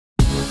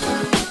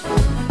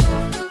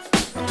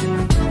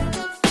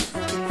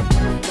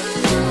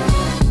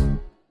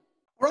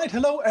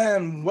right, hello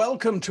and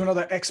welcome to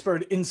another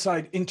Expert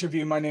Inside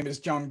interview. My name is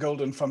John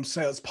Golden from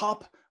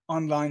SalesPOP,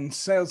 online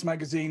sales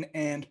magazine,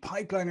 and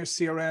Pipeliner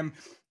CRM,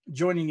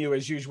 joining you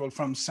as usual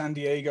from San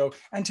Diego.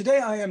 And today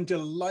I am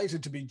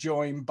delighted to be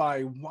joined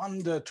by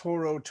Wanda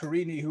Toro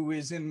Turini, who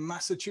is in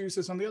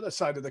Massachusetts on the other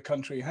side of the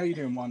country. How are you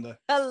doing, Wanda?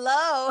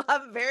 Hello,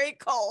 I'm very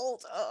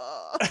cold.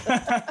 Oh.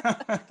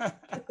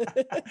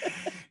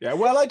 Yeah,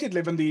 well, I did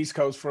live on the East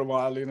Coast for a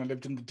while,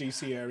 lived in the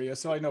DC area,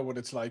 so I know what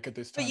it's like at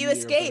this time But you of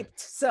year. escaped,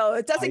 so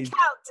it doesn't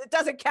count. It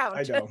doesn't count.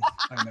 I know,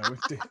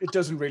 it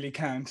doesn't really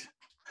count.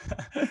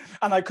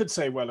 And I could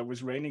say, well, it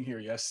was raining here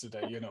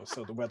yesterday,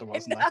 so the weather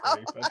wasn't that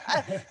great.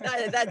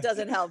 But that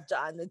doesn't help,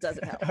 John. It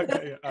doesn't help.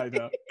 Okay, I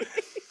know.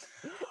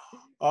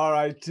 All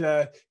right,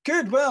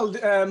 good. Well,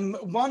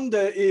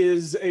 Wanda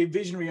is a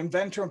visionary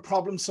inventor and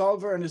problem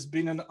solver and has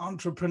been an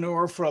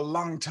entrepreneur for a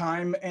long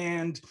time.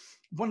 And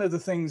one of the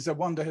things that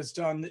Wanda has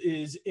done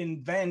is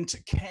invent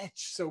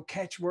Ketch, so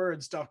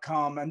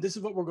catchwords.com. And this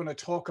is what we're going to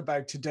talk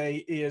about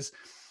today, is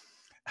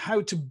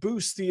how to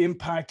boost the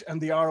impact and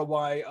the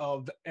ROI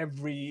of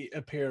every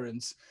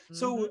appearance. Mm-hmm.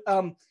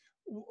 So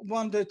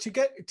Wanda, to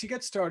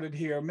get started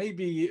here,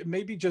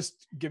 maybe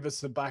just give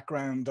us the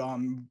background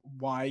on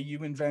why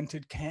you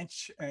invented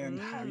Ketch and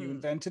how you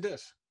invented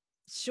it.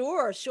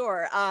 Sure.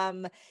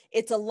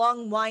 It's a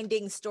long,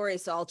 winding story,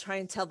 so I'll try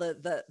and tell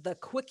the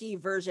quickie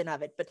version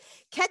of it. But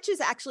Ketch is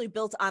actually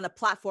built on a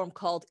platform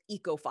called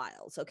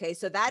EcoFiles. Okay,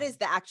 so that is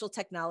the actual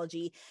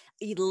technology.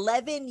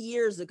 11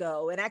 years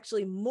ago, and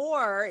actually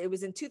more, it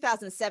was in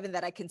 2007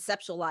 that I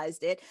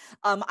conceptualized it.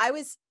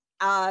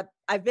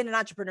 I've been an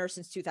entrepreneur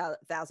since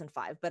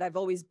 2005, but I've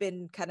always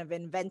been kind of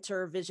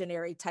inventor,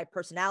 visionary type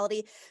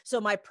personality.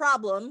 So my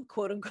problem,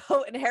 quote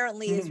unquote,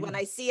 inherently is when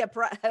I see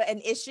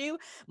an issue,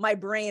 my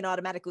brain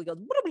automatically goes,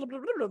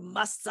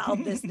 must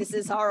solve this. This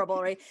is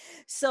horrible, right?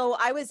 So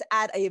I was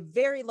at a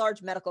very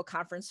large medical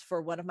conference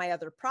for one of my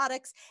other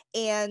products.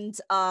 And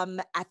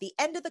at the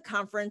end of the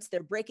conference,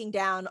 they're breaking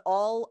down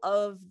all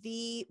of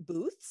the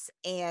booths.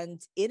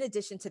 And in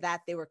addition to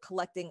that, they were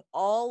collecting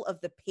all of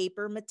the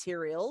paper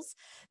materials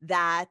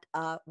that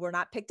were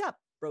not picked up,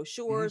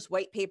 brochures,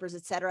 white papers,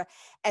 etc.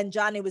 And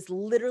John, it was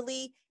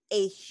literally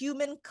a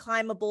human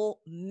climbable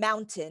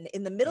mountain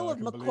in the middle of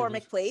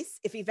McCormick Place.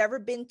 If you've ever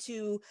been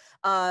to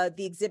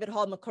the exhibit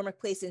hall, McCormick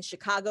Place in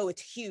Chicago,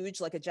 it's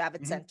huge, like a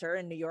Javits Center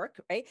in New York,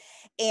 right?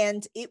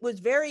 And it was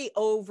very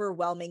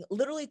overwhelming,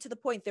 literally to the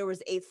point there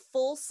was a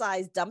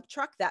full-size dump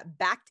truck that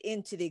backed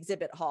into the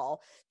exhibit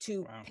hall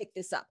to pick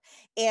this up.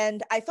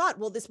 And I thought,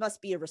 well, this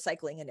must be a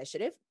recycling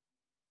initiative.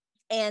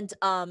 And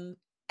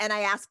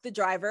I asked the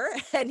driver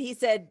and he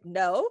said,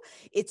 no,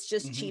 it's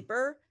just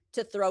cheaper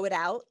to throw it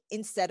out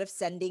instead of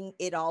sending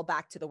it all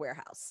back to the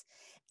warehouse.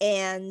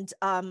 And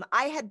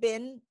I had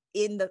been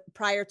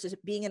prior to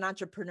being an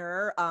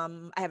entrepreneur,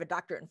 I have a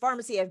doctorate in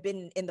pharmacy. I've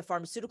been in the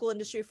pharmaceutical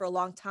industry for a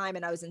long time,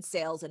 and I was in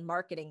sales and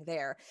marketing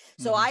there.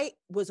 So I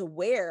was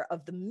aware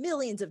of the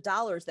millions of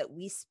dollars that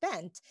we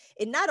spent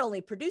in not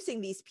only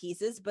producing these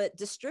pieces, but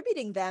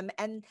distributing them.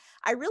 And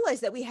I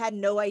realized that we had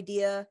no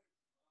idea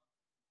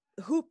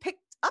who picked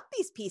up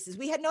these pieces.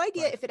 We had no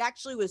idea if it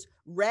actually was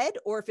read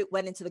or if it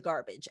went into the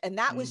garbage. And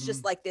that was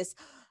just like this,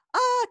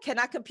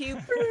 cannot compute,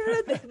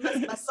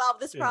 must solve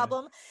this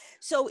problem.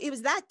 So it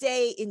was that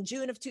day in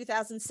June of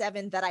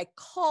 2007 that I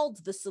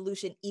called the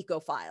solution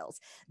EcoFiles,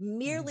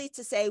 merely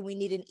to say we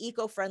need an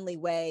eco-friendly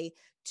way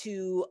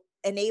to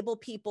enable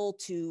people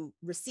to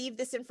receive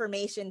this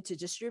information, to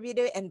distribute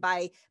it. And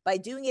by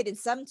doing it in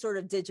some sort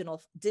of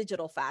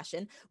digital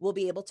fashion, we'll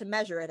be able to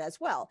measure it as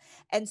well.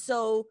 And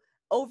so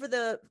over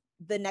the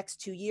next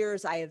 2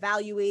 years, I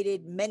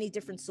evaluated many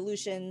different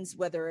solutions,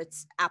 whether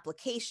it's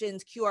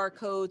applications, QR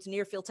codes,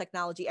 near field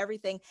technology,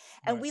 everything.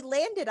 And we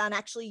landed on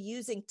actually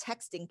using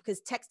texting,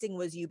 because texting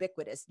was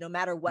ubiquitous. No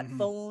matter what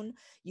phone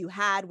you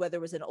had, whether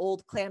it was an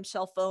old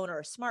clamshell phone or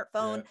a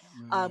smartphone,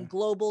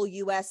 global,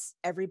 US,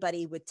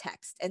 everybody would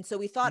text. And so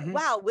we thought,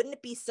 wow, wouldn't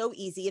it be so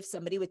easy if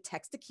somebody would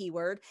text a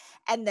keyword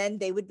and then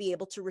they would be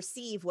able to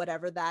receive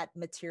whatever that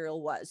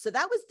material was. So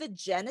that was the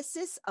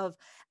genesis of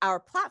our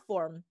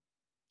platform.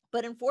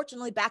 But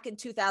unfortunately, back in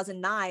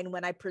 2009,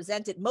 when I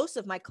presented, most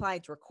of my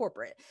clients were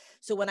corporate.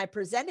 So when I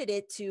presented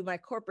it to my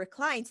corporate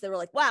clients, they were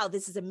like, wow,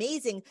 this is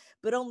amazing,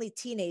 but only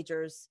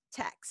teenagers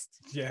text.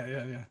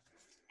 Yeah.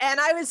 And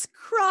I was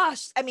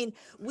crushed. I mean,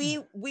 we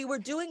were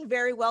doing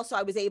very well. So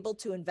I was able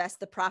to invest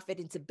the profit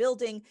into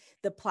building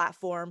the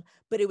platform,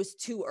 but it was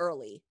too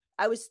early.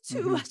 I was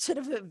too much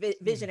of a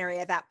visionary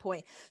at that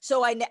point.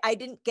 So I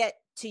didn't get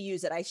to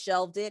use it. I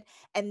shelved it.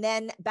 And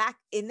then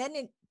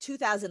in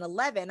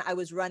 2011, I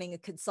was running a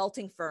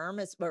consulting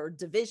firm or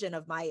division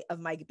of my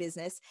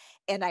business,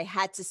 and I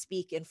had to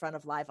speak in front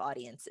of live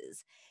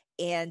audiences.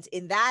 And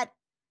in that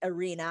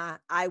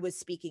arena, I was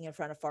speaking in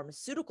front of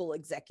pharmaceutical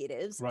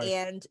executives,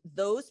 and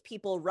those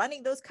people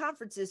running those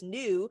conferences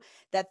knew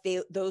that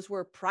those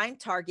were prime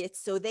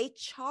targets. So they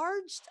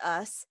charged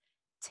us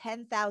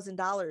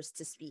 $10,000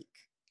 to speak.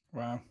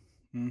 Wow.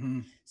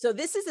 So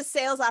this is a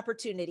sales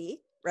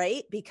opportunity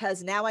right?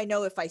 Because now I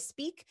know if I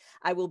speak,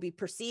 I will be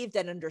perceived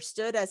and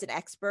understood as an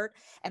expert.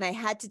 And I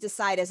had to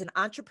decide, as an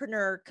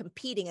entrepreneur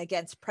competing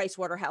against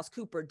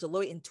PricewaterhouseCoopers,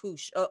 Deloitte and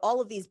Touche,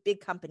 all of these big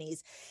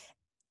companies,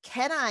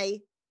 am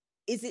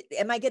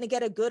I going to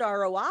get a good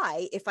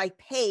ROI if I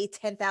pay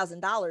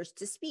 $10,000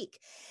 to speak?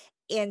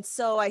 And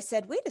so I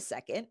said, wait a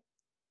second,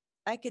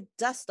 I could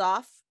dust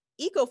off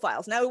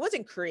eco-files. Now, it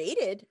wasn't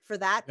created for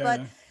that,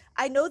 but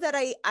I know that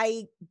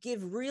I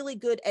give really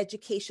good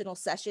educational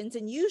sessions,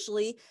 and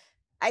usually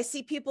I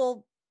see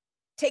people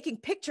taking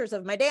pictures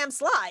of my damn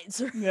slides.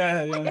 And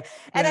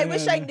I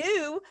wish I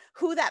knew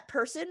who that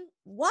person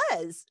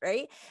was,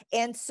 right?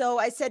 And so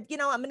I said,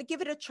 I'm going to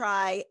give it a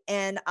try,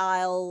 and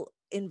I'll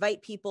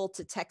invite people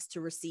to text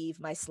to receive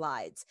my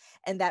slides.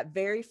 And that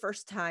very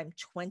first time,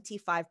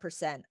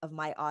 25% of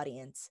my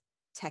audience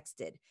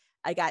texted.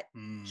 I got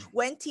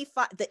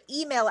 25, the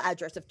email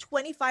address of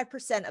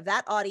 25% of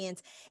that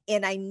audience.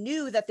 And I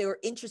knew that they were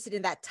interested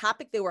in that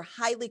topic. They were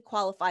highly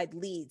qualified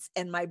leads.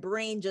 And my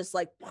brain just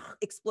like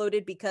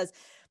exploded, because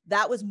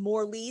that was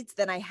more leads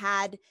than I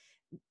had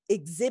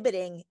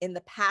exhibiting in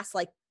the past,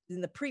 like in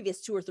the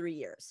previous 2 or 3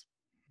 years.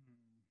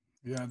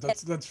 Yeah,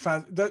 that's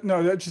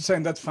just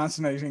saying that's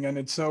fascinating. And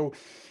it's so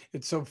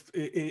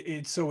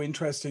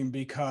interesting,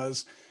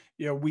 because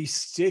we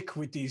stick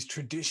with these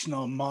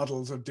traditional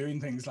models of doing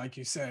things, like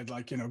you said,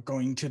 like,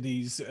 going to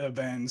these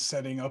events,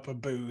 setting up a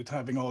booth,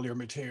 having all your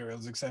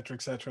materials, et cetera,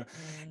 et cetera.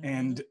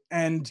 And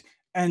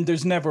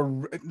there's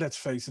never, let's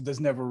face it, there's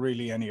never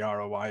really any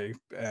ROI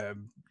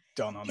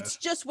done on it. It's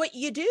just what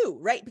you do,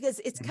 right? Because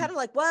it's kind of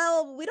like,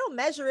 well, we don't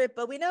measure it,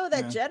 but we know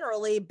that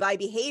generally by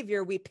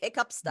behavior, we pick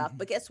up stuff.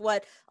 But guess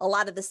what? A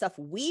lot of the stuff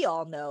we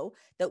all know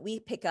that we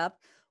pick up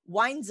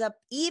winds up,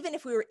 even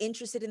if we were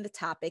interested in the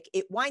topic,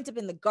 it winds up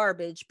in the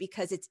garbage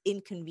because it's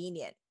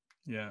inconvenient.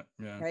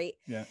 Right.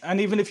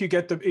 And even if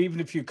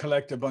you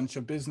collect a bunch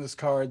of business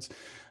cards,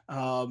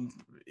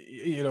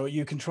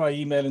 you can try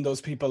emailing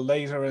those people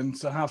later, and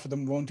so half of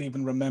them won't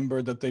even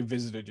remember that they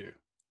visited you.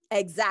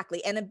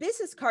 Exactly. And a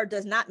business card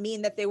does not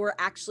mean that they were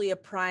actually a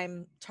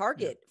prime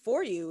target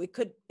for you. It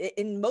could,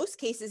 in most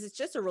cases, it's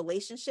just a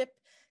relationship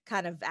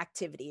kind of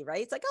activity,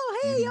 right? It's like, oh,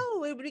 hey,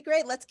 it would be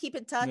great. Let's keep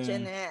in touch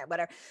and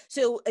whatever.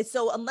 So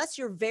unless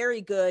you're very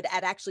good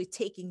at actually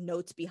taking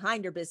notes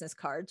behind your business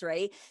cards,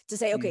 right? To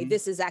say, okay,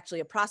 this is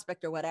actually a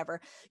prospect or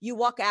whatever, you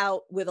walk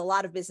out with a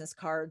lot of business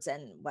cards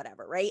and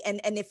whatever, right?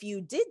 And if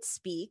you did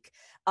speak,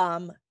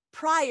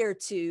 prior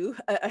to,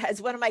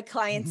 as one of my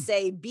clients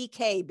say,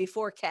 BK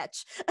before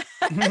Ketch,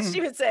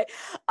 she would say,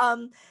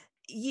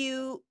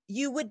 you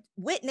would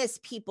witness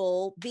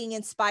people being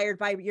inspired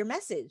by your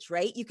message,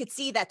 right? You could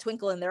see that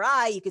twinkle in their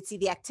eye. You could see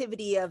the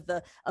activity of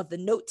the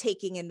note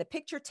taking and the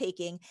picture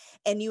taking,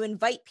 and you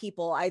invite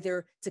people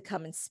either to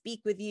come and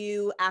speak with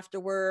you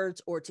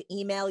afterwards, or to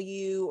email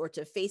you, or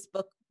to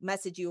Facebook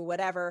message you, or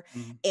whatever.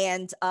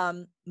 And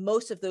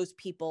most of those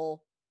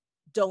people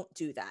don't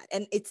do that.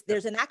 And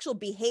there's an actual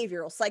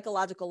behavioral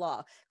psychological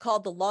law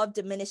called the law of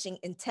diminishing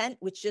intent,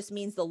 which just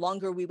means the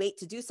longer we wait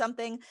to do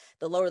something,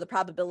 the lower the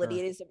probability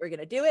it is that we're going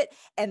to do it.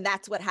 And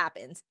that's what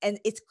happens. And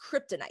it's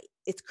kryptonite.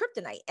 It's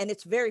kryptonite. And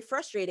it's very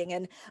frustrating.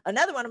 And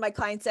another one of my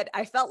clients said,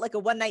 I felt like a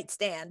one-night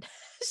stand.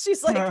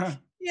 She's like,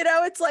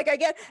 it's like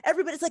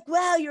everybody's like,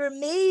 wow, you're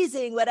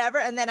amazing, whatever.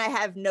 And then I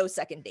have no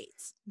second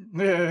dates.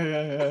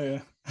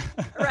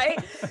 Right.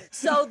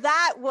 So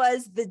that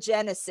was the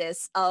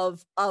genesis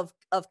of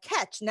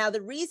Ketch. Now,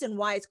 the reason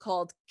why it's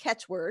called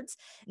Catchwords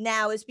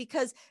now is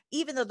because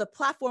even though the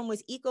platform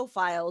was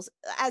eco-files,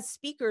 as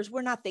speakers,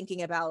 we're not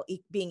thinking about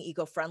being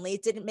eco-friendly.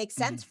 It didn't make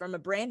sense from a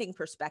branding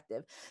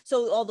perspective.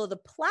 So although the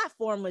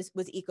platform was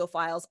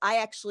eco-files, I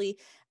actually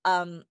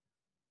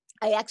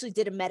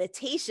did a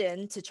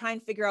meditation to try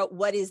and figure out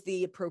what is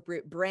the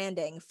appropriate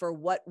branding for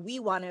what we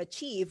want to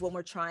achieve when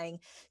we're trying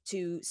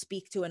to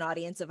speak to an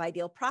audience of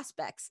ideal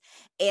prospects.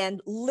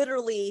 And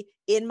literally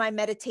in my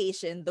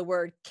meditation, the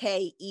word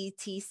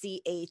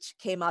KETCH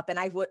came up, and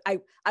I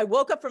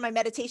woke up from my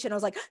meditation. I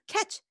was like,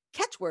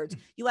 catchwords.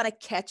 You want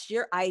to catch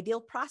your ideal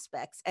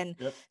prospects. And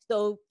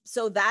so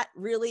that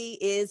really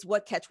is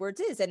what catchwords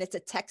is. And it's a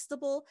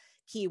textable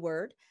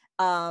keyword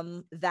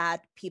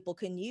that people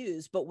can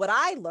use. But what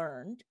I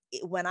learned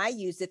when I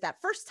used it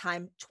that first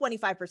time,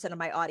 25% of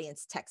my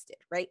audience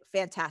texted, right?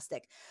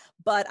 Fantastic.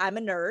 But I'm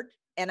a nerd,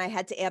 and I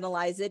had to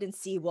analyze it and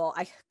see, well,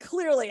 I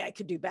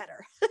could do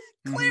better.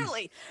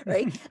 Clearly,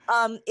 right?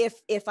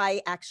 If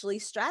I actually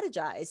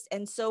strategized.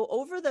 And so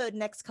over the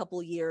next couple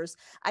of years,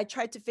 I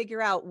tried to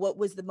figure out what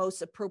was the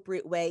most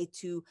appropriate way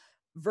to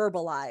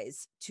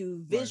verbalize,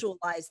 to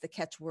visualize the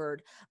catchword.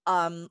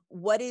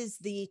 What is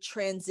the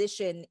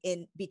transition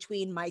in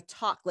between my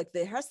talk? Like,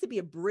 there has to be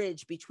a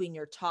bridge between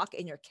your talk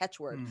and your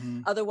catchword.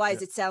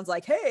 Otherwise it sounds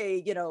like,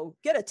 hey, get a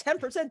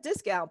 10%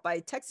 discount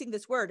by texting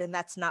this word. And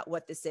that's not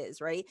what this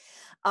is, right?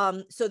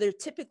 So they're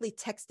typically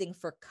texting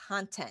for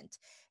content.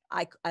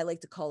 I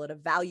like to call it a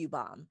value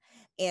bomb.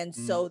 And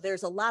so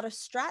there's a lot of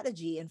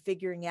strategy in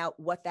figuring out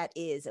what that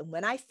is. And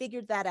when I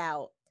figured that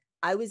out,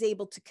 I was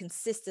able to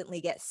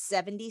consistently get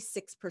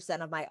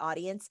 76% of my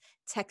audience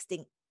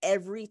texting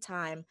every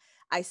time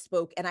I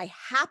spoke. And I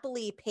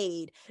happily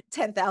paid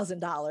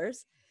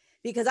 $10,000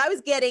 because I was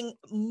getting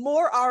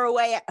more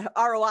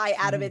ROI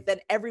out of it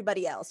than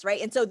everybody else,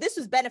 right? And so this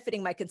was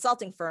benefiting my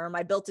consulting firm.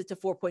 I built it to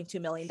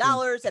 $4.2 million,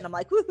 and I'm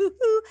like, woo.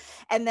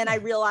 And then I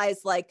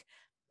realized, like,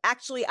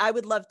 actually, I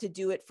would love to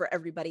do it for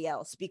everybody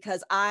else,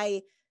 because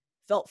I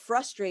felt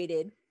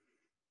frustrated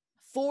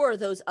for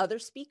those other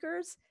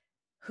speakers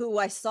who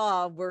I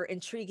saw were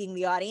intriguing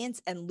the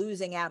audience and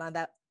losing out on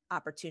that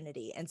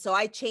opportunity. And so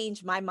I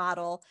changed my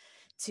model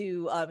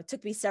to, it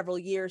took me several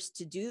years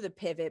to do the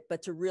pivot,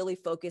 but to really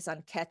focus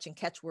on catch and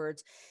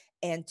catchwords,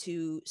 and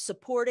to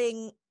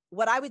supporting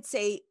what I would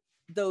say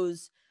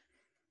those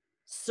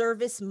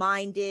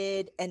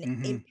service-minded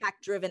and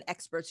impact-driven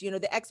experts. You know,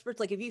 the experts,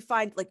 like, if you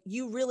find, like,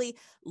 you really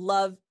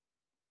love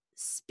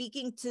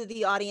speaking to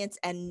the audience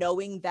and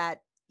knowing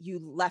that you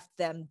left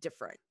them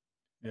different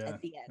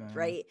at the end,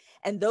 right?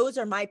 And those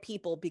are my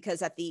people,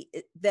 because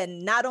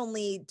then not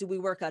only do we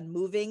work on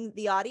moving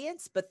the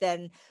audience, but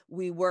then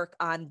we work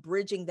on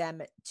bridging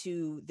them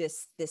to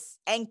this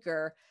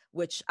anchor,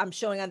 which I'm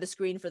showing on the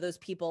screen for those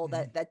people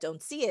that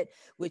don't see it,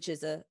 which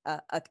is a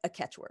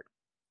catchword.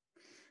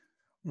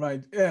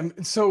 Right.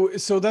 So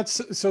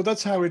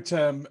that's how it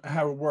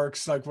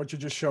works. Like what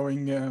you're just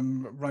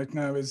showing right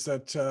now is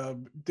that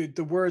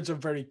the words are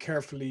very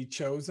carefully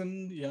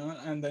chosen. Yeah.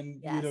 And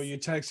then, you know, you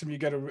text them, you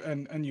get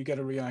and you get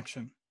a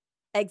reaction.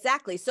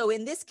 Exactly. So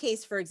in this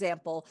case, for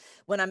example,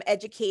 when I'm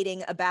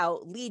educating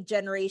about lead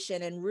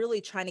generation and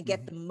really trying to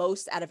get the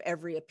most out of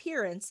every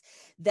appearance,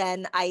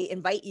 then I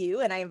invite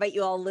you, and I invite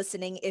you all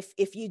listening,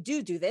 if you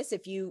do this,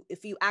 if you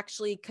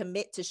actually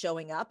commit to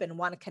showing up and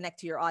want to connect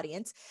to your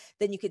audience,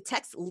 then you could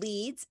text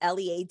leads,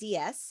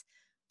 LEADS,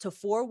 to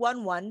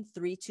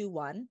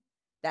 411-321.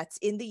 That's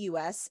in the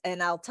US.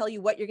 And I'll tell you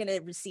what you're going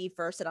to receive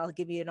first, and I'll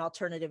give you an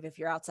alternative if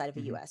you're outside of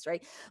the US,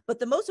 right? But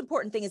the most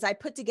important thing is I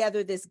put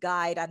together this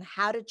guide on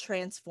how to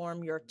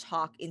transform your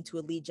talk into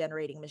a lead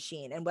generating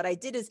machine. And what I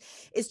did is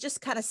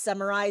just kind of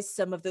summarize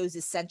some of those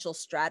essential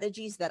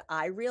strategies that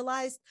I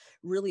realized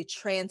really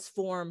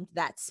transformed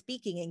that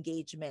speaking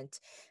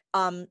engagement,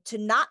 to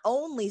not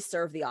only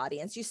serve the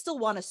audience. You still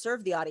want to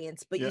serve the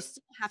audience, but you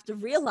still have to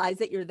realize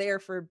that you're there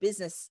for a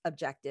business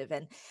objective.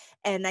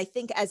 And I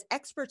think as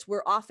experts,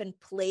 we're often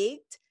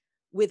plagued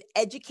with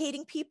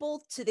educating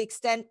people to the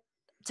extent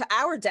to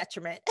our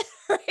detriment,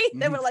 right?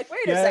 Then we're like,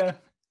 wait a second,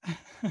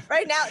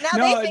 right? Now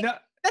they think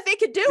that they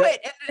could do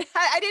it, and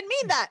I didn't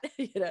mean that,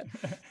 you know.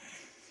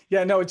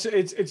 Yeah, no,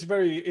 it's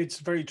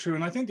very true.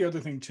 And I think the other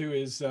thing too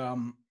is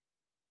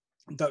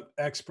that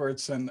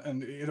experts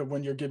and you know,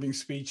 when you're giving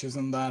speeches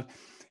and that,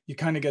 you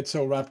kind of get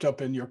so wrapped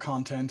up in your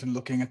content and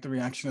looking at the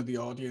reaction of the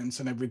audience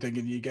and everything,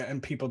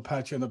 and people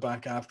pat you on the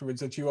back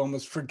afterwards, that you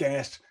almost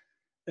forget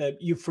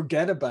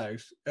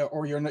about,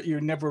 or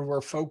you never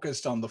were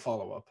focused on the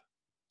follow-up.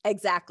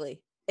 Exactly.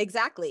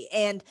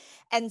 And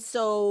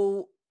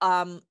so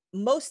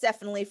most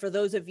definitely for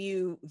those of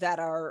you that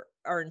are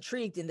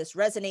intrigued and this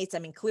resonates, I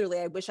mean, clearly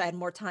I wish I had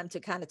more time to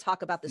kind of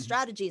talk about the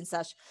strategy and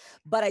such,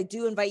 but I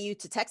do invite you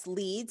to text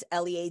leads,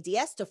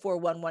 LEADS, to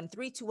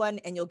 411-321,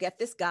 and you'll get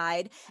this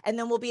guide. And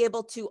then we'll be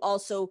able to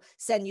also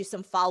send you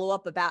some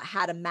follow-up about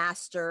how to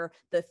master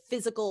the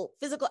physical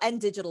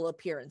and digital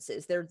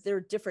appearances. There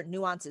are different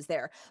nuances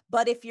there.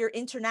 But if you're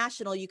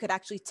international, you could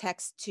actually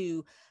text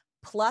to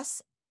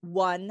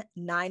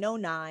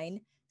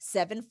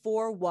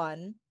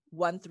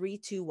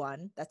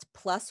 +1-909-741-1321. That's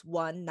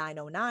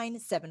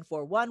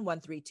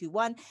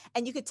 +1-909-741-1321.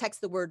 And you could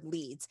text the word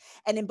leads.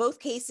 And in both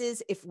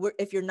cases,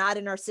 if you're not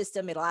in our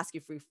system, it'll ask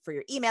you for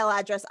your email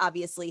address,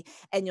 obviously,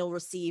 and you'll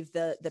receive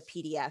the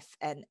PDF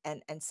and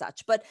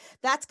such. But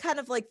that's kind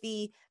of like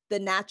the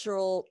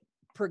natural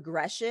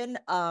progression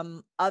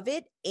of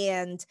it.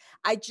 And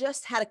I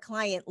just had a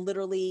client,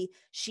 literally,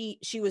 she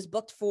was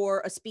booked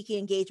for a speaking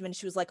engagement.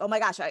 She was like, oh my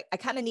gosh, I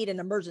kind of need an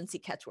emergency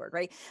catchword,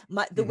 right?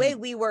 The way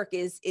we work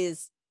is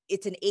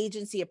it's an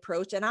agency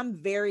approach, and I'm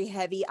very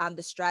heavy on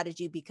the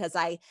strategy because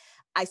I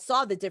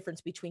saw the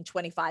difference between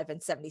 25 and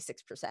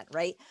 76%,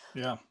 right?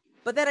 Yeah.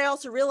 But then I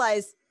also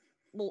realized,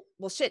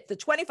 well, shit, the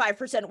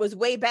 25% was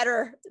way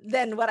better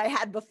than what I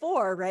had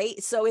before,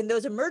 right? So in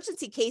those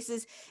emergency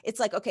cases, it's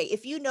like, okay,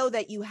 if you know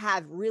that you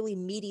have really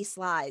meaty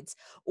slides,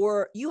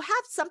 or you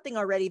have something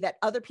already that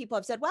other people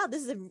have said, wow,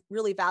 this is a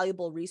really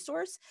valuable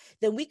resource,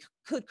 then we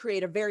could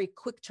create a very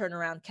quick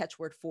turnaround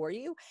catchword for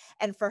you.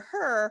 And for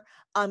her,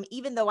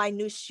 even though I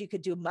knew she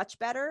could do much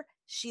better,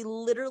 she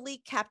literally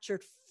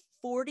captured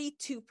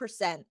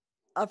 42%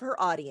 of her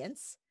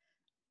audience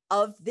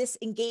of this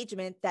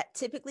engagement that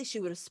typically she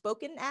would have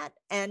spoken at,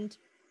 and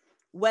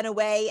went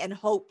away and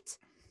hoped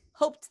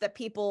that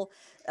people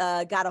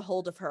got a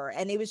hold of her.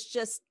 And it was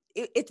just,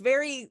 it's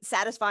very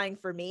satisfying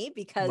for me,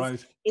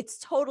 because it's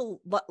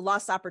total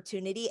lost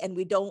opportunity, and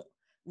we don't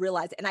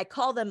realize it. And I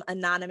call them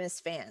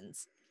anonymous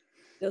fans.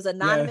 Those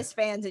anonymous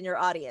fans in your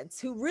audience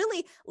who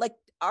really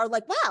are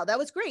like, wow, that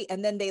was great.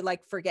 And then they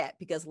forget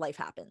because life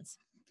happens.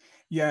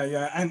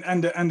 Yeah,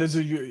 and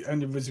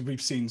as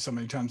we've seen so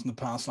many times in the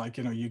past, like,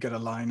 you know, you get a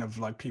line of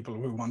like people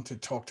who want to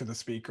talk to the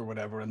speaker or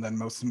whatever, and then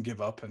most of them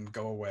give up and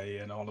go away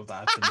and all of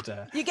that.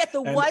 You get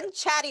the And one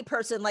chatty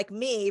person like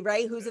me,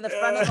 right, who's in the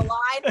front of the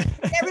line,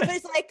 and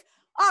everybody's like,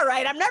 all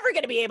right, I'm never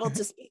going to be able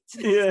to speak to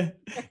this.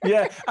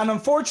 yeah, and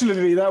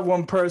unfortunately that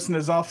one person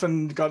has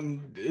often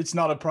gotten, it's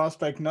not a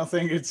prospect,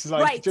 nothing, it's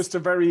like Right. just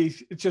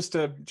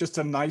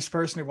a nice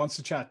person who wants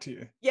to chat to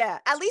you. Yeah,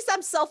 at least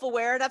I'm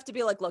self-aware enough to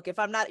be like, look, if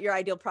I'm not your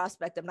ideal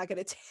prospect, I'm not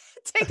going to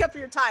take up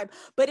your time.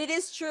 But it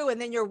is true. And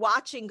then you're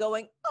watching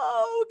going,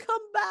 oh,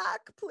 come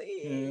back,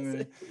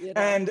 please. You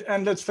know?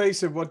 And let's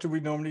face it, what do we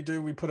normally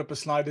do? We put up a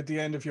slide at the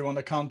end. If you want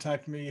to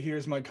contact me,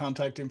 here's my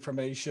contact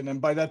information.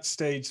 And by that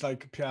stage,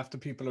 like, half the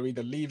people are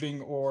either leaving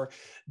or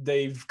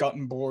they've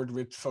gotten bored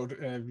with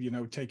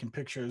taking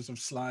pictures of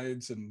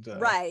slides and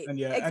right. and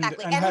yeah,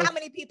 exactly. And how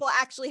many people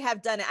actually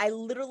have done it? I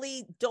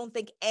literally don't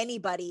think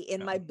anybody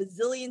in my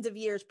bazillions of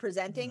years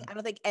presenting, I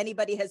don't think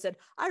anybody has said,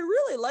 I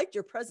really liked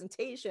your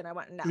presentation. I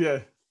went,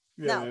 no.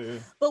 No.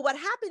 But what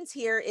happens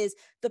here is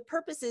the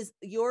purpose is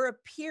your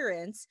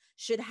appearance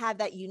should have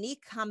that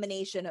unique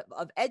combination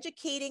of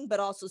educating, but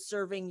also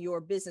serving your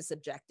business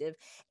objective,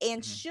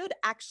 and should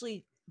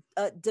actually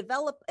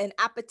develop an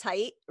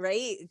appetite,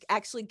 right?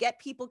 Actually get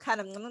people kind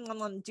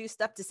of do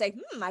stuff to say,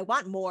 I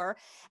want more.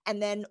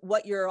 And then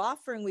what you're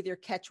offering with your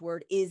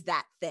catchword is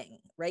that thing,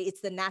 right?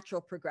 It's the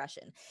natural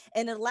progression.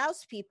 And it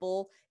allows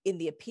people in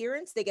the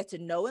appearance, they get to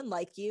know and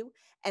like you.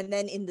 And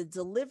then in the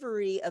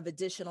delivery of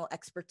additional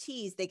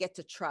expertise, they get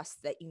to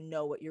trust that you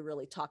know what you're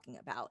really talking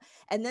about.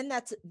 And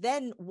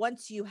then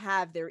once you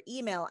have their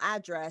email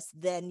address,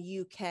 then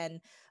you can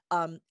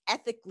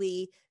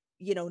ethically,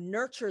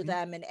 nurture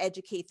them and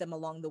educate them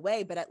along the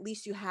way. But at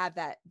least you have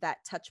that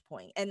touch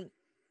point.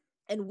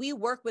 And we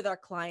work with our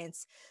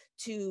clients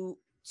to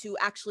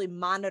actually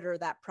monitor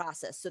that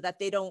process so that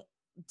they don't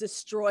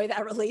destroy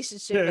that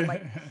relationship and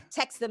like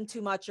text them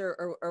too much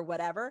or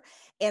whatever.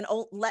 And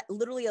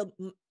literally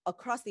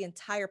across the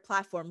entire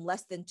platform,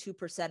 less than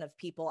 2% of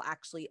people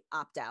actually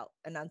opt out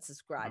and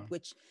unsubscribe,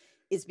 which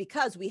is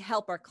because we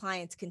help our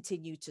clients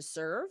continue to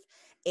serve.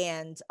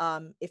 And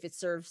if it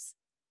serves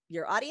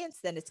your audience,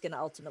 then it's going to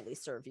ultimately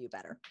serve you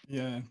better.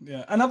 Yeah.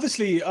 And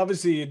obviously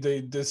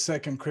the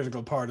second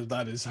critical part of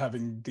that is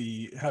having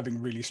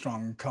really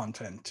strong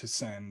content to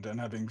send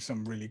and having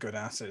some really good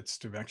assets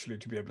to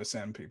be able to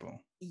send people.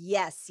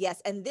 Yes.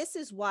 And this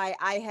is why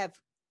I have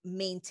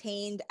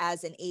maintained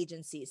as an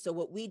agency. So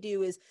what we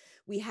do is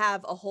we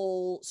have a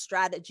whole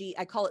strategy.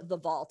 I call it the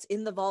vault.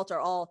 In the vault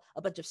are all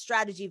a bunch of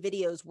strategy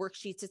videos,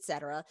 worksheets,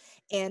 etc.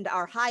 And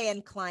our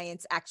high-end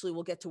clients actually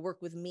will get to work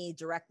with me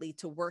directly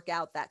to work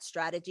out that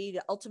strategy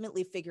to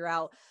ultimately figure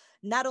out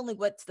not only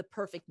what's the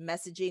perfect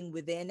messaging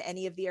within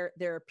any of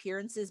their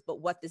appearances, but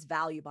what this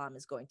value bomb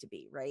is going to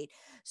be, right?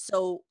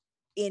 So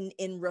in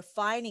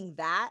refining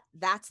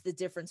that's the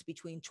difference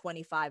between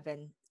 25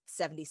 and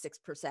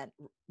 76%,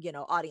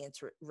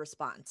 audience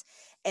response.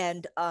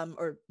 And,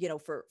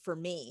 for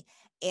me.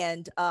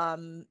 And,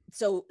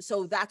 so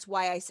that's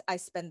why I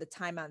spend the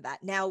time on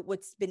that. Now,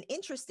 what's been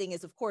interesting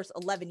is, of course,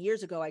 11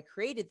 years ago, I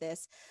created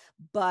this,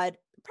 but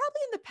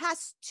probably in the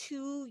past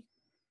 2,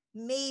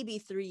 maybe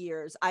 3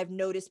 years, I've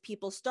noticed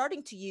people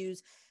starting to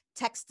use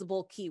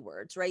textable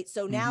keywords, right?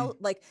 So now,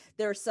 like,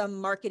 there's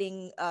some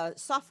marketing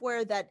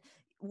software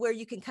where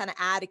you can kind of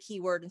add a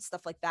keyword and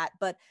stuff like that,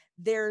 but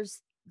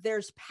there's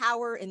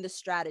power in the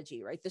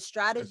strategy, right? The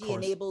strategy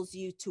enables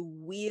you to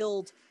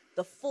wield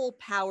the full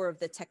power of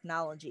the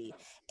technology.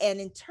 And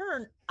in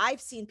turn,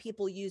 I've seen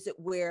people use it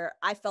where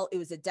I felt it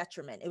was a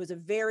detriment. It was a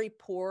very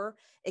poor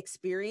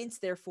experience.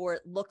 Therefore,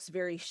 it looks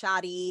very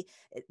shoddy,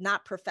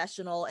 not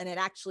professional, and it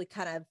actually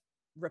kind of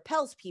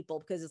repels people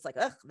because it's like,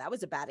 ugh, that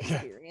was a bad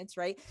experience,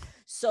 right?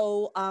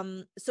 So,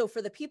 so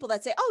for the people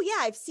that say, oh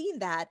yeah, I've seen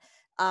that,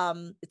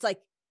 it's like,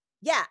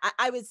 yeah,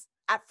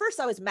 at first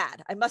I was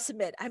mad. I must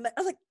admit, I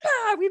was like,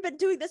 we've been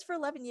doing this for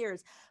 11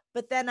 years.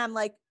 But then I'm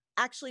like,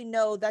 actually,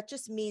 no, that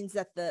just means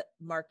that the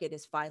market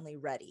is finally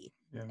ready.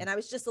 Yeah. And I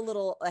was just a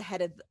little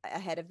ahead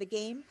of the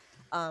game.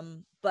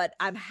 But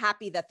I'm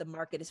happy that the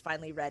market is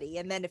finally ready.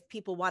 And then if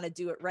people want to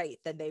do it right,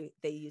 then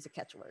they use a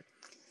catchword.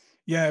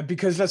 Yeah,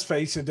 because let's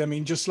face it, I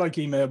mean, just like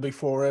email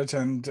before it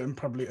and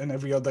probably in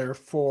every other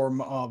form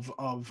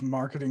of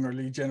marketing or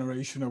lead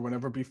generation or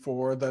whatever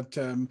before that,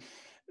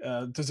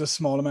 there's a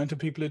small amount of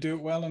people who do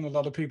it well and a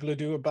lot of people who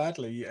do it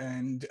badly.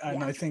 And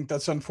I think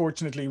that's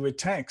unfortunately with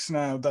text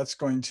now,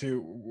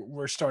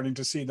 we're starting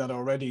to see that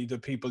already,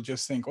 that people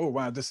just think, oh,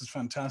 wow, this is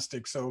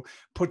fantastic. So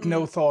put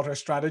no thought or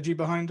strategy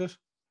behind it.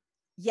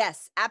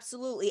 Yes,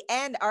 absolutely.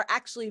 And are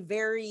actually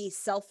very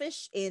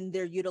selfish in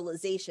their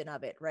utilization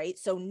of it, right?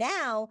 So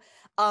now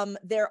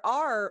there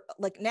are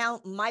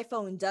now my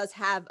phone does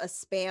have a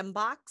spam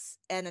box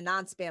and a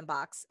non-spam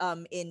box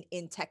in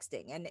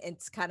texting. And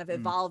it's kind of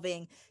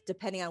evolving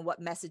depending on what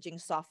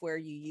messaging software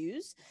you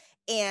use.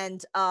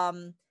 And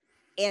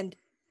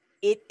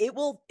it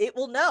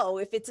will know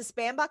if it's a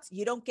spam box,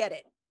 you don't get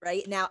it.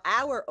 right? Now,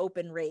 our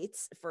open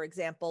rates, for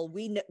example,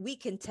 we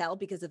can tell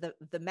because of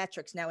the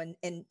metrics. Now,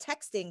 in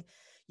texting,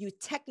 you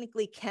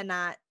technically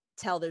cannot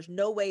tell. There's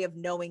no way of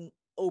knowing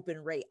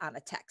open rate on a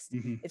text.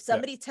 If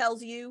somebody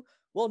tells you,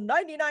 well,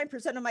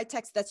 99% of my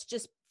text, that's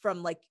just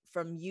from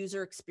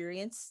user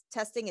experience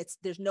testing.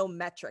 There's no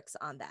metrics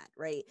on that,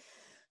 right?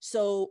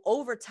 So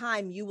over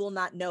time, you will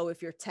not know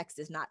if your text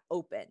is not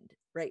opened,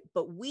 right?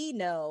 But we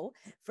know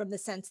from the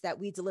sense that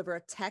we deliver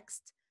a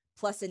text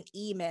plus an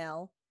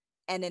email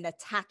and an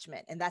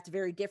attachment. And that's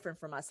very different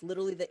from us.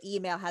 Literally, the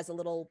email has a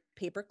little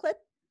paper clip,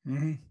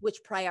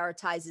 which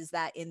prioritizes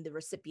that in the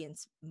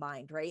recipient's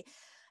mind, right?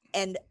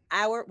 And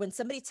when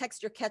somebody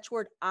texts your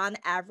catchword, on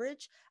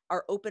average,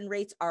 our open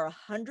rates are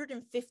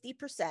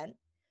 150%,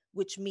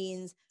 which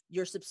means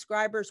your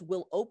subscribers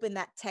will open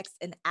that text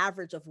an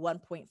average of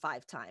 1.5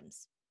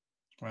 times.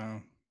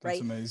 Wow,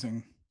 that's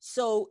amazing.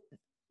 So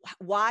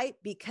why?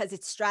 Because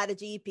it's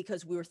strategy,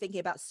 because we were thinking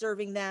about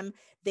serving them.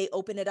 They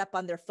open it up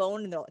on their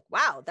phone and they're like,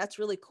 wow, that's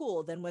really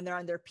cool. Then when they're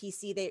on their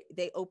PC,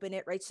 they open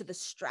it, right? So the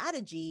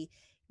strategy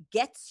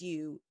gets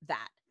you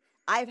that.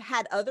 I've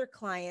had other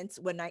clients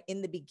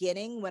in the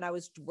beginning, when I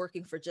was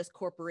working for just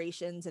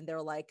corporations, and they're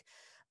like,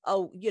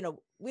 oh,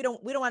 we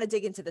don't want to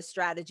dig into the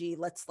strategy.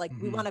 Let's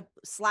we want to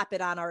slap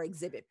it on our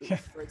exhibit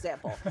booth, for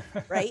example,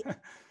 right?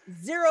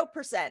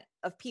 0%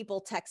 of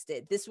people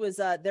texted. This was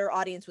their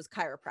audience was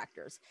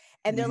chiropractors.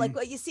 And they're like,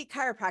 well, you see,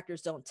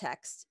 chiropractors don't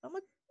text. I'm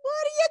like, what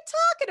are you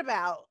talking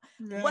about?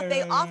 What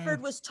they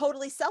offered was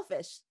totally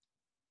selfish.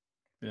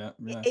 Yeah.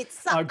 It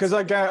sucks. Because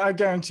I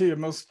guarantee you,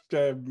 most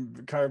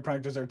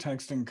chiropractors are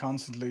texting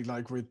constantly,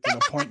 like with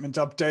appointment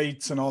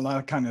updates and all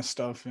that kind of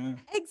stuff. Yeah.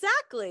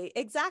 Exactly.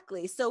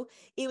 So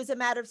it was a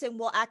matter of saying,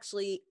 well,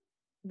 actually,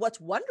 what's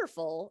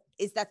wonderful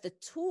is that the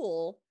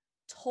tool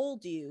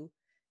told you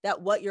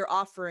that what you're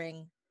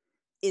offering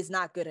is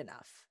not good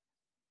enough.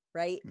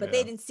 Right. But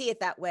they didn't see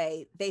it that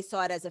way. They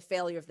saw it as a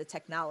failure of the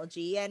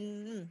technology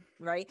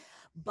right.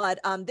 But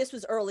this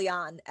was early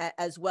on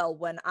as well,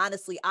 when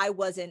honestly, I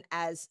wasn't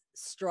as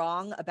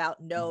strong about,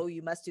 no,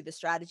 you must do the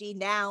strategy.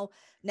 Now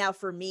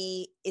for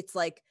me, it's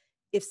like,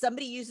 if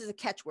somebody uses a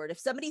catchword, if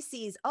somebody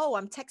sees, oh,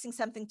 I'm texting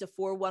something to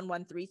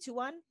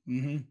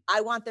 411321, I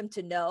want them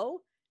to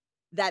know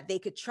that they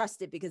could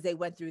trust it because they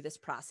went through this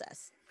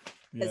process.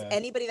 Because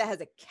anybody that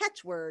has a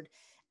catchword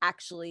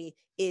actually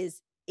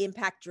is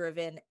impact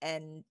driven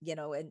and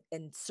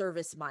and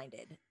service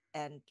minded,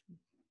 and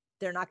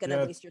they're not going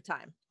to waste your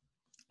time.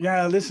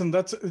 Yeah, listen,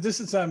 this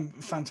is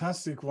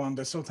fantastic,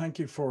 Wanda. So thank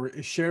you for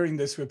sharing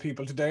this with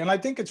people today. And I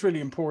think it's really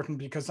important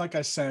because, like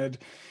I said,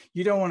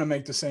 you don't want to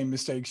make the same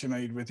mistakes you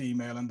made with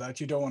email, and that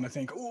you don't want to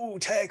think, oh,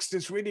 text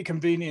is really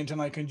convenient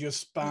and I can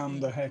just spam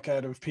the heck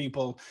out of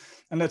people.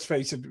 And let's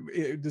face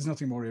it, there's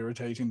nothing more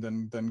irritating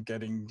than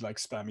getting like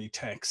spammy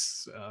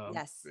texts.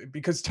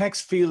 Because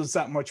text feels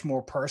that much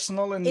more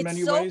personal in many ways.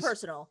 It's so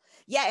personal.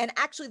 Yeah. And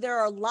actually, there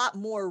are a lot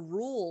more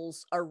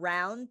rules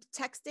around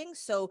texting.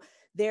 So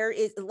there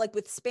is, like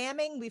with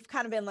spamming, we've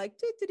kind of been like,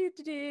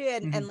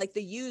 and like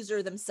the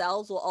user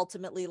themselves will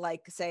ultimately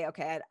like say,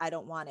 okay, I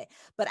don't want it.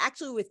 But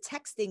actually with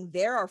texting,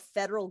 there are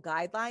federal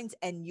guidelines,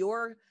 and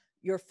your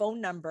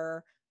phone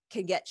number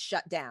can get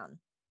shut down.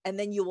 And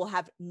then you will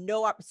have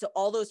so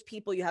all those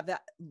people, you have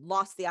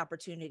lost the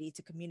opportunity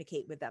to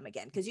communicate with them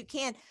again, because you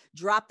can't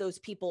drop those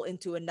people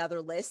into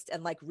another list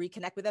and like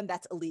reconnect with them.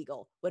 That's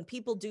illegal. When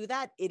people do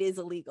that, it is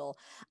illegal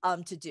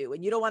to do.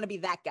 And you don't want to be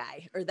that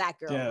guy or that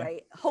girl,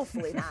 right?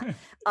 Hopefully not.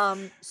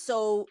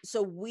 So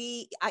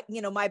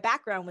my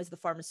background was the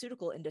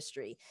pharmaceutical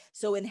industry.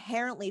 So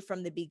inherently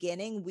from the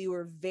beginning, we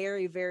were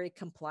very, very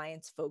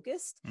compliance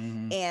focused.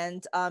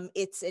 And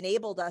it's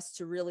enabled us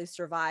to really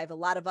survive a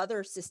lot of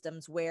other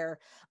systems where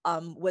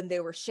when they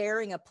were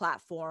sharing a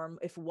platform,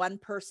 if one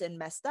person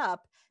messed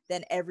up,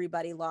 then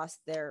everybody lost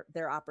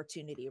their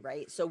opportunity,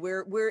 right? So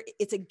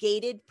it's a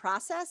gated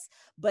process,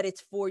 but it's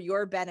for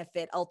your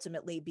benefit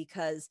ultimately,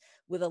 because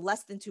with a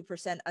less than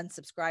 2%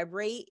 unsubscribe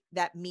rate,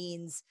 that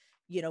means,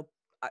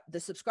 the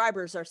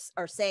subscribers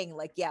are saying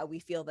like, yeah, we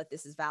feel that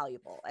this is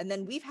valuable. And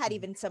then we've had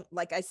even some,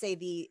 like I say,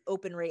 the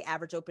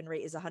average open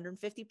rate is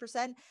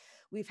 150%.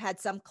 We've had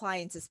some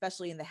clients,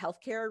 especially in the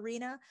healthcare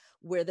arena,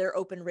 where their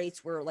open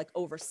rates were like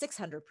over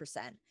 600%,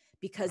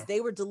 because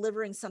they were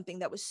delivering something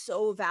that was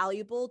so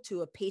valuable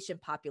to a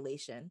patient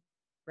population,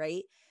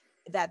 right?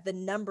 That the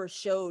numbers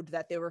showed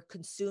that they were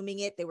consuming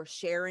it, they were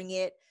sharing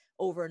it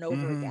over and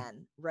over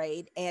again,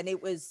 right? And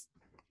it was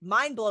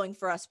mind-blowing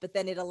for us, but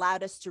then it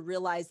allowed us to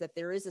realize that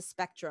there is a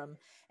spectrum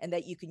and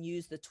that you can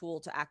use the tool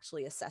to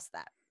actually assess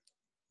that.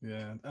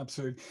 Yeah,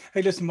 absolutely.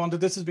 Hey, listen, Wanda,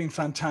 this has been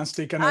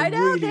fantastic. And I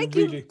know, thank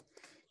you.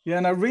 Yeah,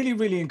 and I really,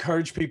 really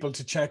encourage people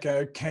to check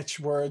out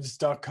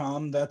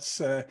ketchwords.com. That's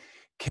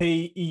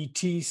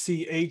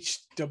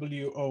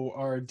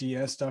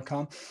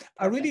KETCHWORDS.com.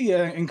 I really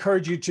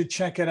encourage you to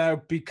check it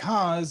out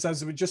because,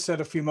 as we just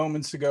said a few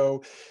moments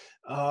ago,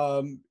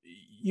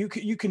 you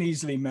can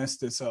easily mess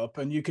this up,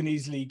 and you can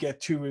easily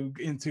get too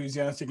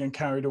enthusiastic and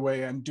carried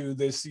away and do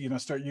this,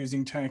 start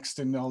using text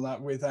and all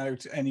that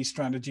without any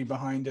strategy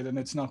behind it, and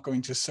it's not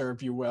going to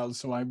serve you well.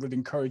 So I would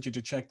encourage you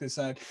to check this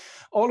out.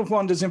 All of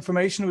Wanda's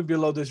information will be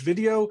below this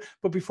video.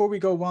 But before we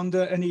go,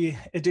 Wanda, any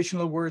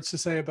additional words to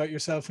say about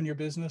yourself and your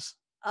business?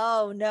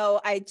 Oh,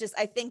 no, I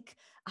think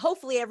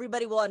hopefully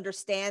everybody will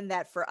understand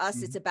that for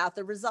us, it's about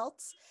the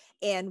results.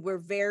 And we're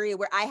very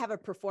aware. I have a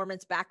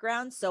performance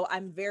background, so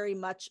I'm very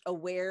much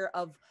aware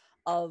of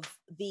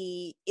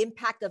the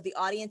impact of the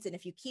audience. And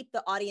if you keep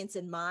the audience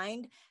in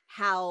mind,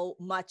 how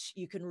much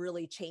you can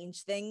really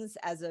change things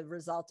as a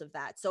result of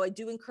that. So I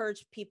do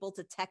encourage people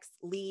to text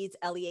LEADS,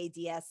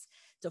 LEADS,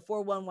 to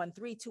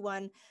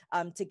 411-321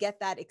 to get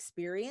that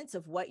experience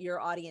of what your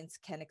audience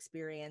can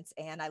experience.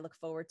 And I look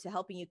forward to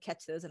helping you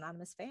catch those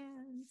anonymous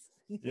fans.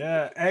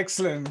 Yeah,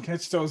 excellent.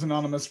 Catch those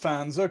anonymous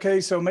fans. Okay,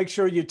 so make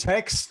sure you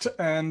text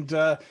and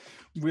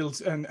we'll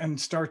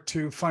start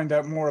to find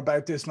out more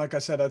about this. Like I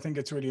said, I think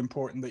it's really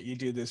important that you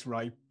do this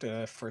right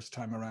first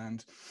time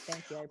around.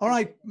 Thank you. All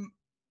right.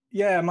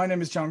 Yeah, my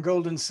name is John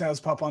Golden,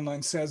 SalesPOP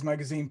Online Sales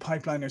Magazine,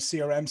 Pipeliner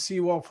CRM. See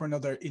you all for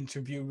another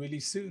interview really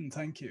soon.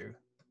 Thank you.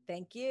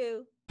 Thank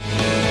you.